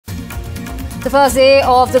The first day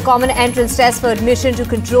of the common entrance test for admission to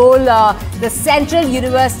control the central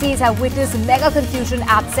universities have witnessed mega confusion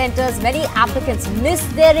at centres. Many applicants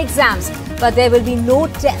missed their exams, but there will be no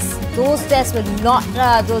tests. Those tests will not,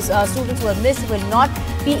 students who have missed will not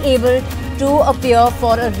be able to appear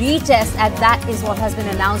for a retest, and that is what has been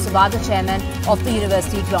announced by the chairman of the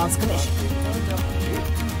University Grants Commission.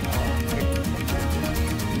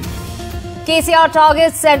 KCR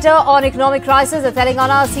targets Centre on Economic Crisis. The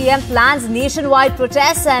Telangana CM plans nationwide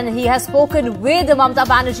protests, and he has spoken with Mamata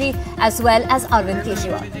Banerjee as well as Arvind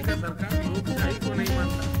Kejriwal.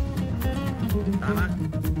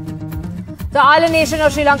 The island nation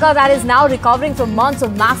of Sri Lanka, that is now recovering from months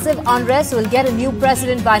of massive unrest, will get a new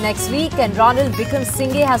president by next week, and Ranil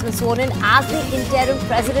Wickremesinghe has been sworn in as the interim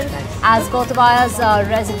president as Gotabaya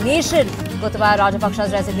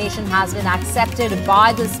Rajapaksa's resignation has been accepted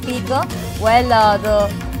by the speaker. Well, the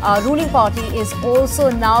ruling party is also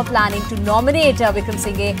now planning to nominate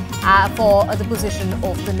Wickremesinghe for the position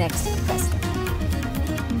of the next president.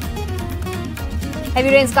 Heavy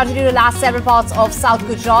rains continue to last several parts of South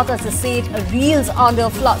Gujarat as the state reels under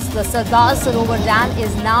floods. The Sardar Sarovar Dam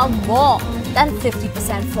is now more than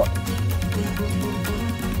 50% full.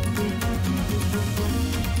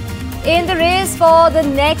 In the race for the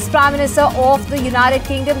next Prime Minister of the United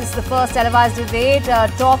Kingdom, this is the first televised debate.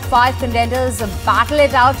 Top 5 contenders battle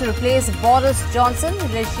it out to replace Boris Johnson.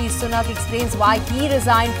 Rishi Sunak explains why he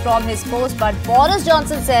resigned from his post, but Boris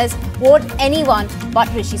Johnson says vote anyone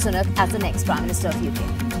but Rishi Sunak as the next Prime Minister of UK.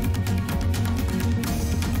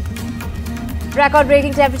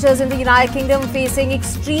 Record-breaking temperatures in the United Kingdom facing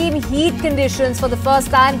extreme heat conditions for the first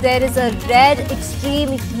time. There is a red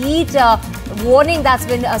extreme heat warning that's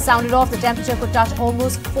been sounded off. The temperature could touch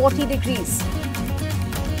almost 40 degrees.